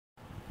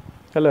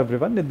Hello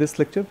everyone, in this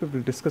lecture we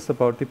will discuss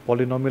about the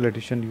polynomial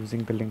addition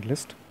using the linked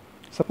list.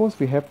 Suppose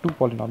we have two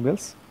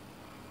polynomials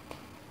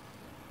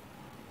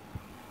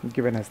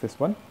given as this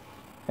one,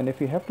 and if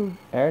we have to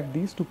add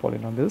these two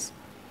polynomials,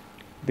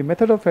 the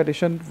method of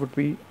addition would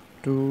be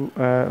to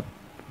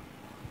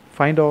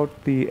find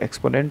out the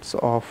exponents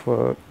of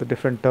the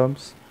different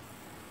terms,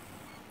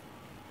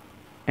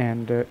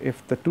 and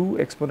if the two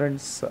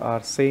exponents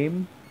are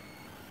same,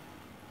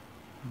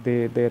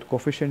 their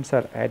coefficients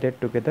are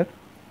added together.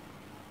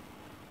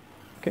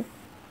 Okay,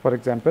 for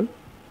example,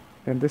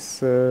 in these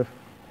two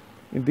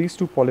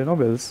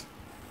polynomials,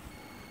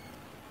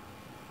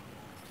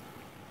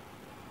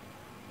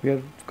 we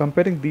are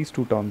comparing these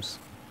two terms.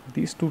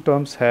 These two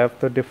terms have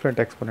the different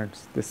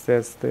exponents. This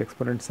has the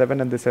exponent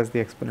 7 and this has the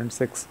exponent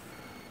 6.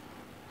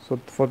 So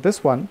for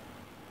this one,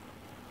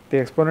 the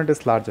exponent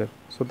is larger.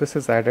 So this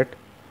is added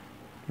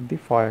in the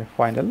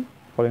final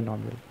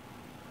polynomial.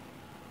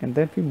 And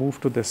then we move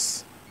to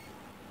this.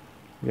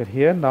 We are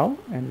here now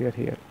and we are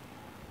here.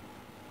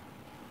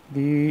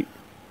 The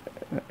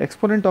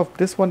exponent of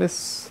this one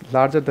is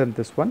larger than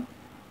this one.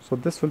 So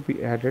this will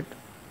be added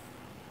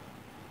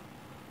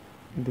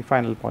in the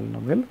final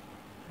polynomial,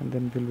 and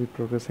then we'll be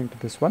progressing to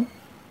this one.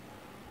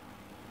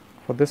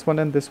 For this one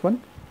and this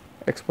one,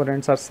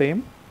 exponents are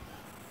same,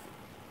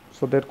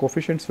 so their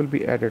coefficients will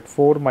be added.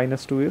 4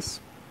 minus 2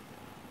 is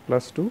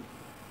plus 2,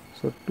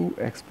 so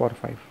 2x power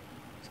 5.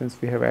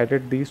 Since we have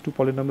added these two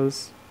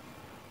polynomials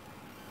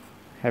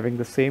having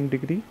the same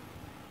degree,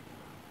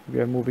 we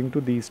are moving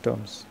to these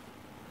terms.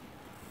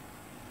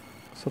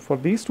 So for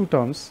these two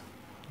terms,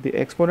 the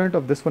exponent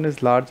of this one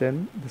is large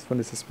and this one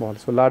is small.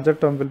 So larger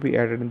term will be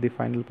added in the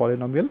final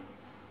polynomial.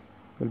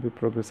 We'll be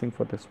progressing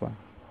for this one.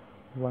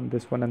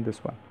 This one and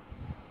this one.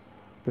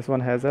 This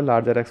one has a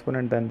larger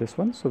exponent than this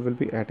one, so we'll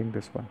be adding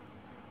this one.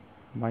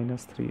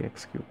 Minus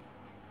 3x cube.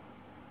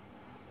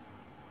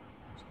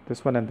 So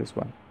this one and this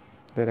one,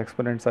 their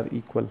exponents are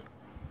equal.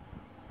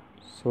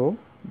 So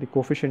the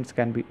coefficients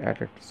can be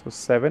added. So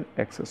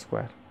 7x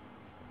square.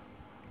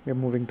 We are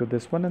moving to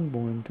this one and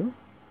moving to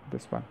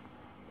this one.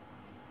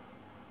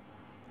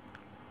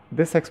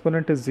 This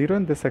exponent is 0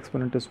 and this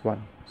exponent is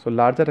 1. So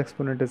larger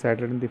exponent is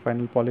added in the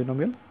final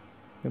polynomial.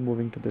 We're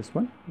moving to this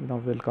one. Now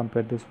we'll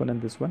compare this one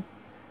and this one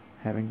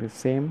having the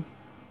same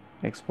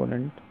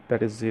exponent,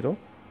 that is 0.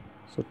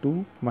 So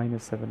 2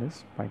 minus 7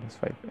 is minus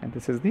 5, and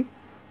this is the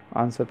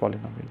answer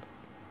polynomial.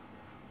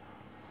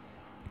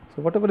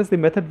 So whatever is the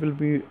method will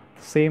be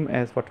same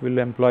as what we'll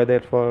employ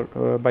there for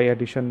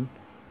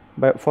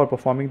for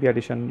performing the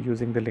addition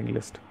using the linked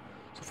list.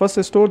 So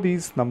first store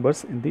these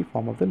numbers in the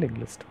form of the linked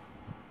list.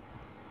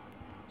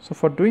 So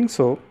for doing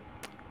so,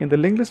 in the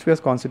linked list we are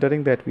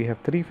considering that we have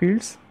three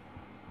fields.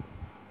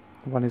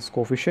 One is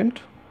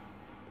coefficient,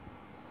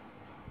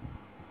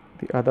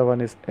 the other one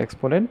is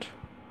exponent,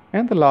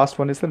 and the last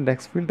one is the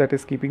next field, that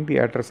is keeping the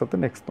address of the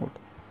next node.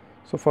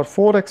 So for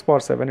 4x power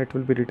 7, it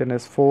will be written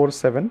as 4,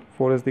 7.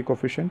 4 is the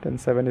coefficient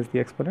and 7 is the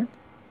exponent.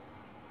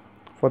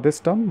 For this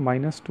term,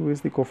 minus 2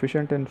 is the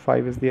coefficient and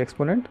 5 is the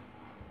exponent.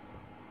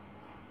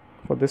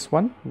 For this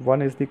one,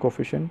 1 is the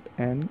coefficient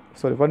and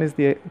 1 is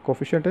the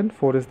coefficient and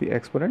 4 is the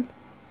exponent.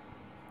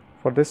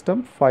 For this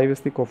term, 5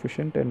 is the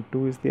coefficient and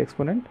 2 is the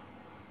exponent.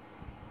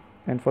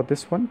 And for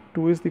this one,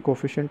 2 is the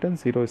coefficient and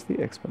 0 is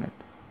the exponent.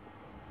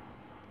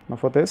 Now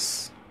for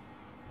this,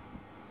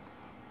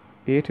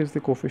 8 is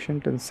the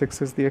coefficient and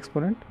 6 is the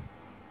exponent.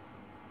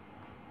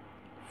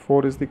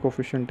 4 is the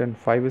coefficient and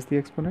 5 is the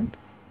exponent.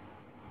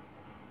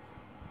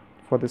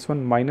 For this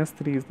one, minus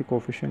 3 is the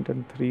coefficient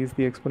and 3 is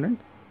the exponent.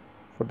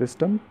 For this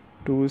term,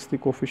 2 is the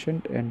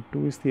coefficient and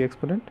 2 is the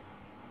exponent.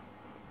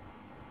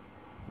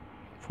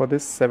 For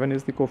this, 7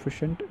 is the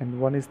coefficient and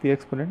 1 is the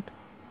exponent.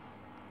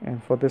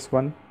 And for this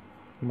one,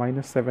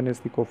 minus 7 is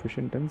the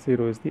coefficient and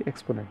 0 is the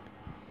exponent.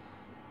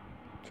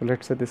 So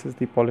let's say this is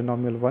the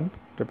polynomial 1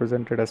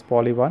 represented as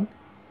poly 1.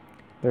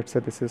 Let's say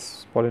this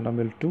is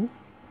polynomial 2.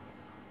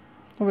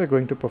 Now we are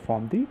going to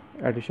perform the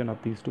addition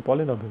of these two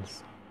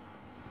polynomials.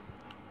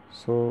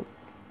 So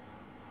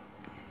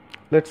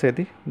let's say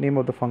the name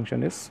of the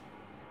function is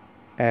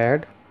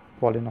add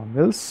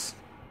polynomials,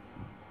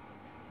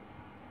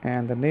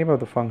 and the name of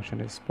the function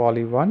is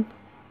poly1.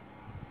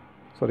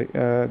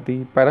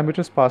 The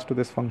parameters passed to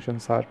this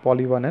functions are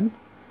poly1 and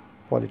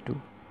poly2.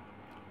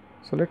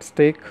 So let's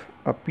take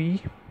a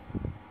p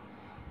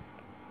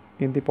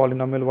in the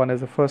polynomial 1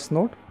 as the first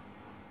node.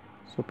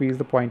 So p is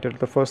the pointer to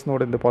the first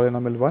node in the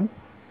polynomial 1,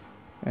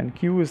 and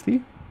q is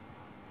the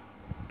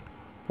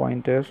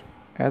pointer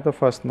at the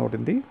first node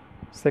in the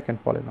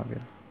second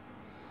polynomial.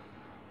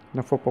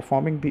 Now for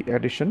performing the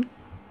addition,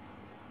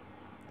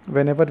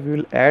 whenever we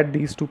will add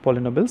these two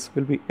polynomials,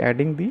 we'll be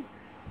adding the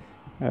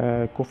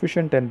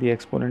coefficient and the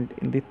exponent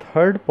in the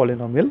third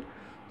polynomial.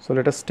 So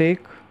let us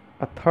take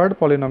a third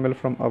polynomial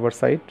from our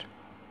side,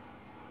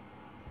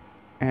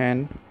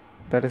 and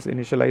that is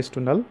initialized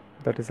to null,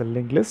 that is a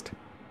linked list,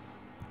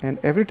 and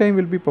every time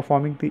we'll be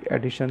performing the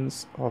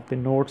additions of the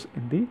nodes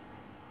in the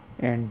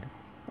end.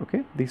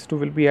 Okay, these two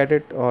will be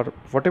added, or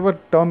whatever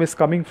term is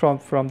coming from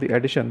the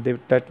addition,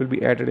 that will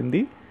be added in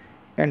the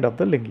end of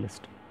the linked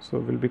list. So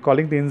we'll be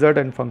calling the insert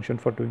end function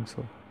for doing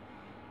so.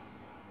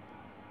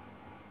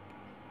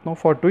 Now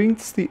for doing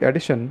the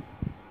addition,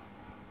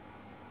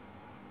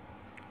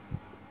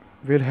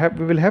 we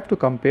will have to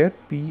compare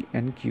P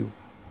and Q.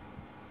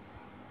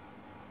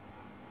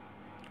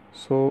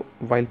 So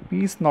while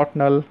P is not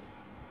null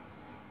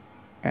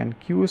and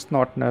Q is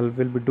not null,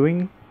 we'll be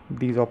doing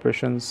these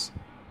operations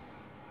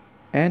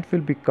and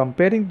we'll be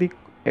comparing the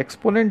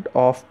exponent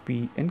of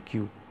P and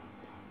Q.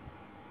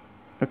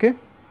 Okay,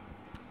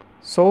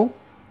 so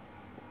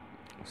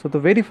the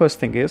very first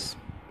thing is,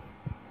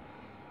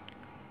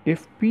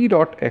 if P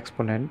dot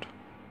exponent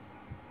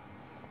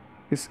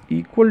is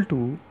equal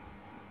to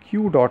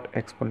Q dot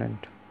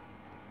exponent,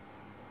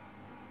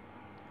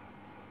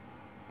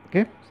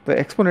 okay, so the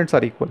exponents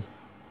are equal.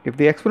 If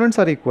the exponents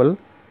are equal,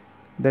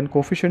 then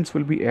coefficients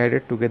will be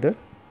added together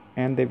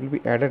and they will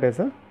be added as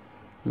a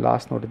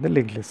last node in the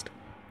linked list.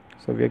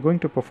 So we are going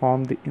to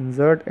perform the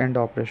insert end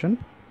operation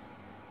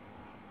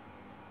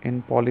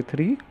in poly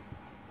 3.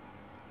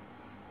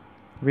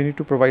 We need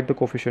to provide the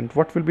coefficient.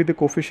 What will be the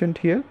coefficient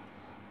here?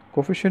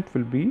 Coefficient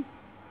will be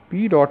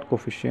P dot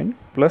coefficient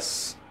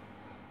plus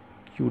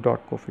Q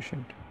dot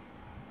coefficient.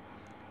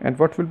 And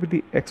what will be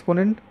the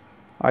exponent?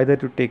 Either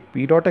to take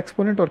P dot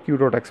exponent or Q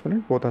dot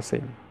exponent, both are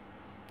same.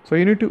 So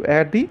you need to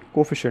add the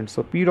coefficient.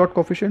 So P dot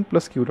coefficient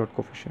plus Q dot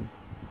coefficient.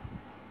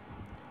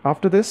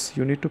 After this,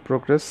 you need to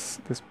progress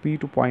this P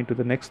to point to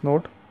the next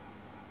node,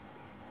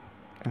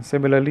 and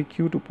similarly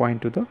Q to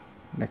point to the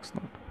next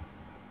node.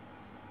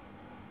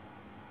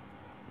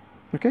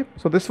 Okay,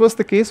 so this was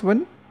the case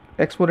when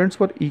exponents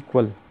were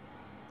equal.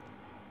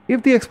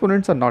 If the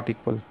exponents are not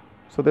equal,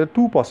 so there are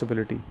two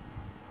possibilities.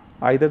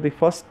 Either the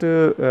first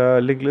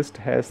linked list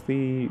has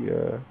the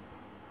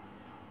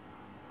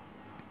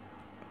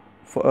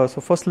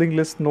so first linked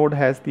list node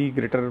has the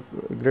greater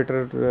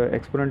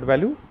exponent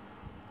value,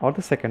 or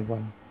the second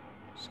one.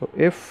 So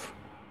if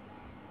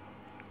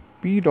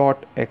P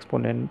dot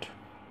exponent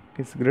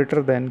is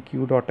greater than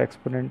Q dot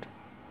exponent,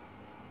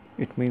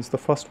 it means the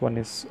first one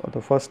is, or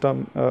the first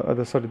term,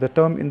 the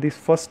term in this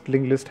first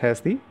linked list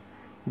has the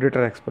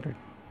greater exponent.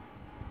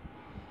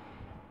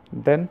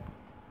 Then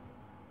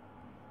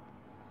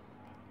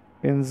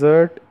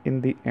insert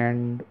in the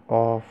end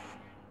of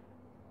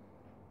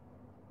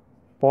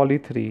poly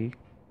 3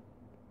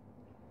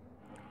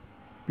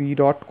 P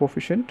dot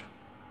coefficient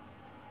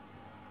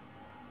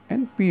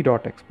and P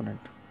dot exponent.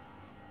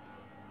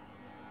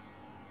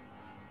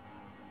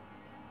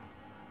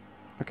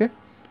 Okay,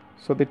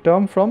 so the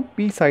term from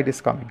P side is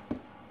coming,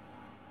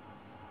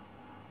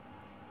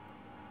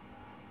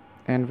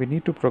 and we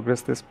need to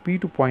progress this P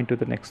to point to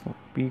the next node.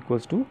 P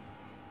equals to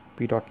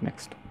P dot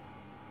next.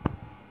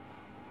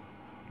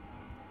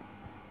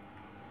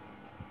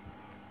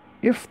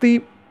 If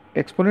the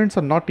exponents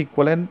are not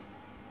equal and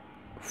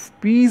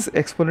P's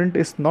exponent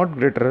is not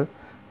greater,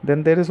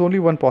 then there is only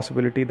one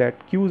possibility,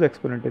 that Q's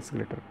exponent is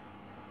greater.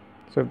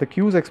 So if the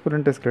Q's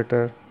exponent is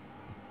greater,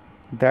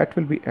 that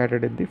will be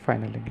added in the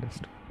final linked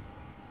list.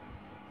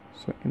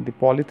 So in the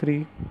poly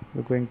 3,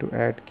 we're going to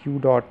add Q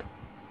dot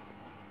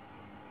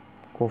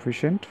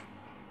coefficient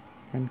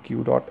and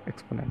Q dot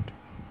exponent.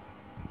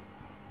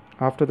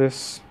 After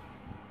this,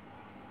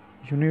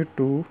 you need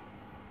to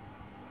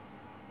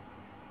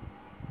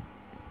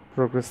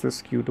progress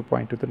this Q to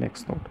point to the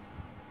next node.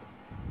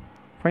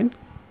 Fine.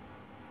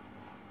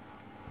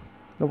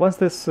 Now once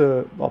this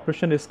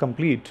operation is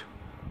complete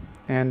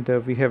and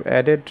we have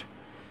added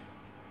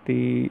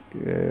the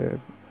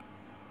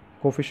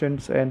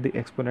coefficients and the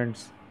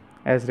exponents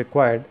as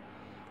required,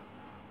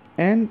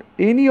 and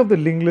any of the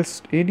linked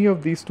list, any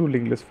of these two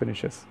linked list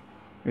finishes,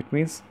 it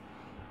means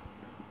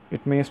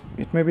it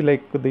may be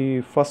like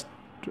the first,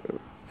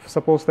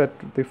 suppose that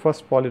the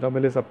first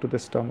polynomial is up to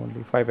this term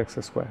only,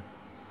 5x square.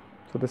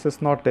 So this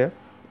is not there.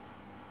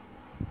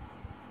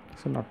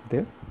 So not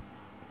there.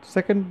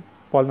 Second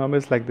polynomial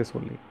is like this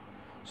only.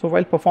 So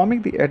while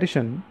performing the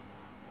addition,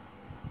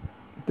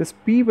 this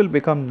P will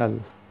become null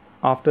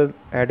after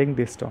adding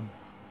this term.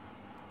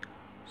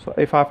 So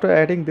if after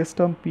adding this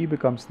term P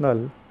becomes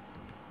null,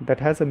 that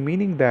has a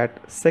meaning that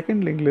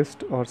second linked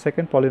list or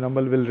second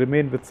polynomial will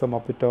remain with some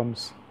of the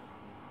terms.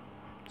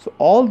 So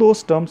all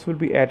those terms will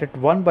be added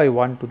one by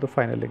one to the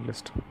final linked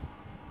list.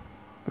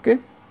 Okay,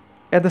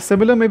 and the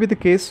similar may be the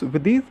case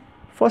with the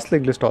first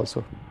linked list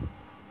also.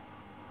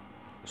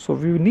 So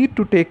we need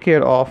to take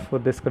care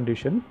of this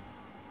condition.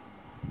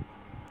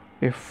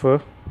 If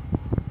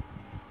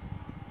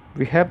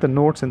we have the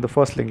nodes in the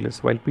first linked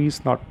list while P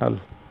is not null,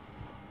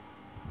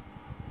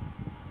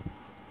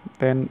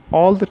 then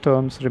all the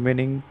terms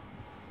remaining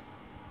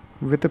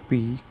with a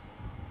P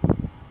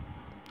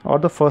or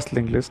the first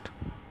linked list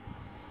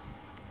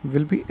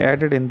will be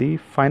added in the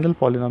final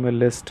polynomial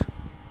list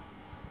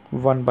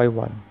one by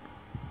one.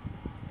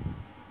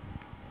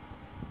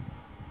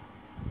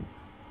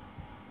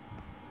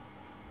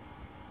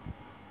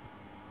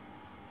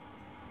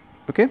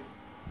 Okay.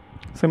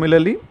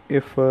 Similarly,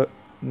 if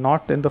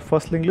not in the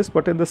first linked list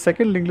but in the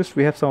second linked list,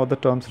 we have some of the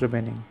terms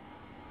remaining.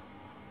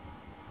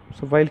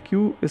 So while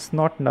Q is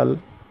not null,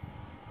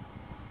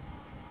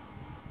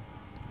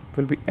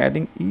 will be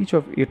adding each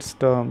of its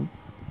term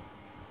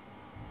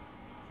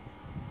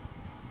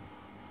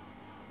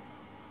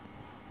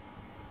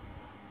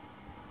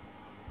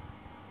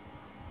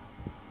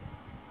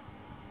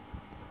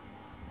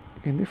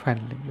in the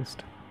final linked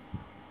list.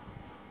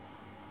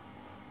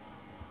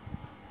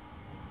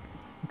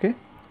 Okay,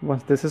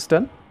 once this is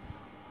done,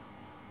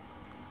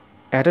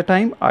 at a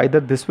time either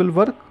this will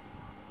work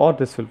or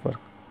this will work.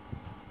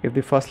 If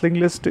the first linked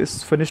list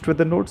is finished with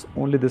the nodes,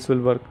 only this will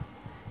work.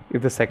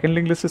 If the second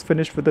linked list is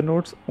finished with the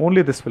nodes,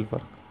 only this will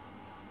work.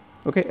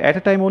 Okay, at a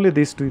time only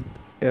these two,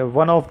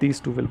 one of these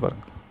two will work.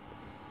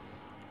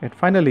 And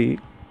finally,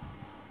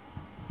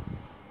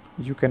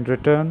 you can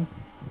return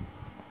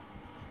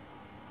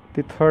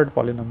the third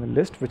polynomial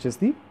list, which is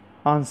the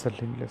answer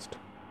linked list.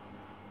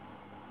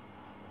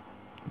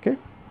 Okay,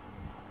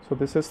 so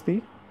this is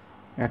the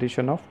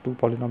addition of two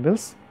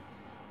polynomials.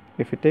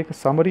 If we take a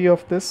summary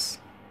of this,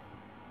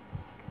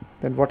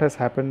 then what has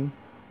happened,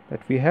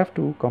 that we have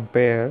to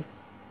compare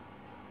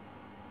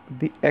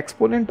the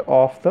exponent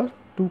of the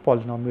two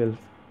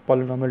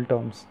polynomial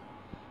terms.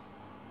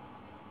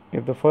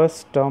 If the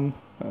first term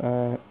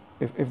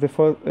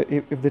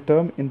if the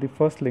term in the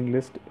first linked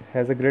list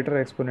has a greater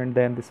exponent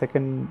than the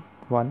second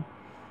one,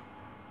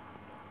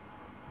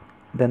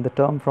 then the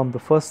term from the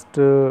first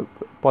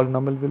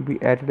polynomial will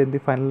be added in the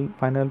final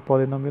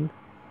polynomial.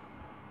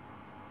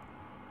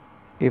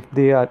 If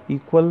they are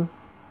equal,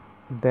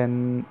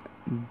 then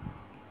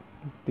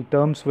the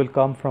terms will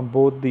come from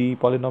both the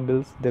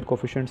polynomials, their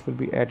coefficients will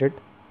be added.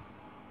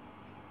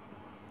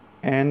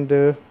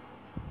 And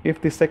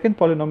if the second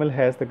polynomial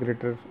has the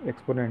greater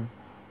exponent,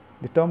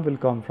 the term will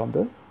come from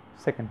the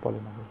second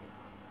polynomial.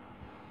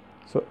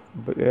 So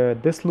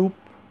this loop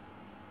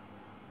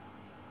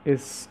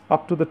is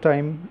up to the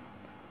time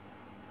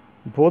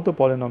both the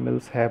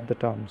polynomials have the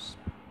terms,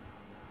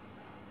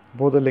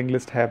 both the linked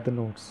list have the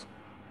nodes.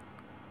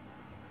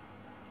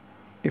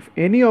 If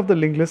any of the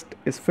linked list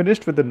is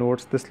finished with the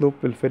nodes, this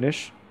loop will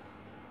finish.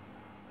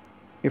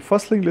 If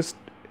first linked list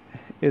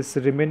is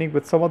remaining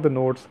with some of the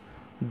nodes,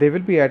 they will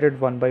be added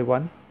one by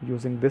one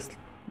using this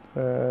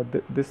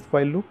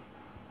while loop.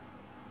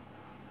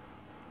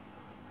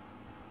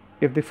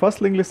 If the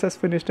first linked list has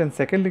finished and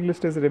second linked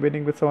list is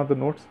remaining with some of the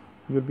nodes,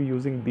 you will be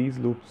using these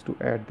loops to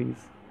add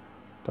these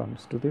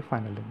terms to the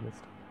final linked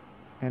list.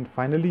 And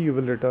finally, you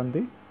will return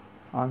the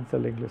answer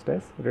linked list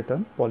as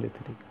return poly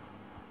 3.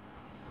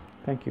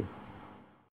 Thank you.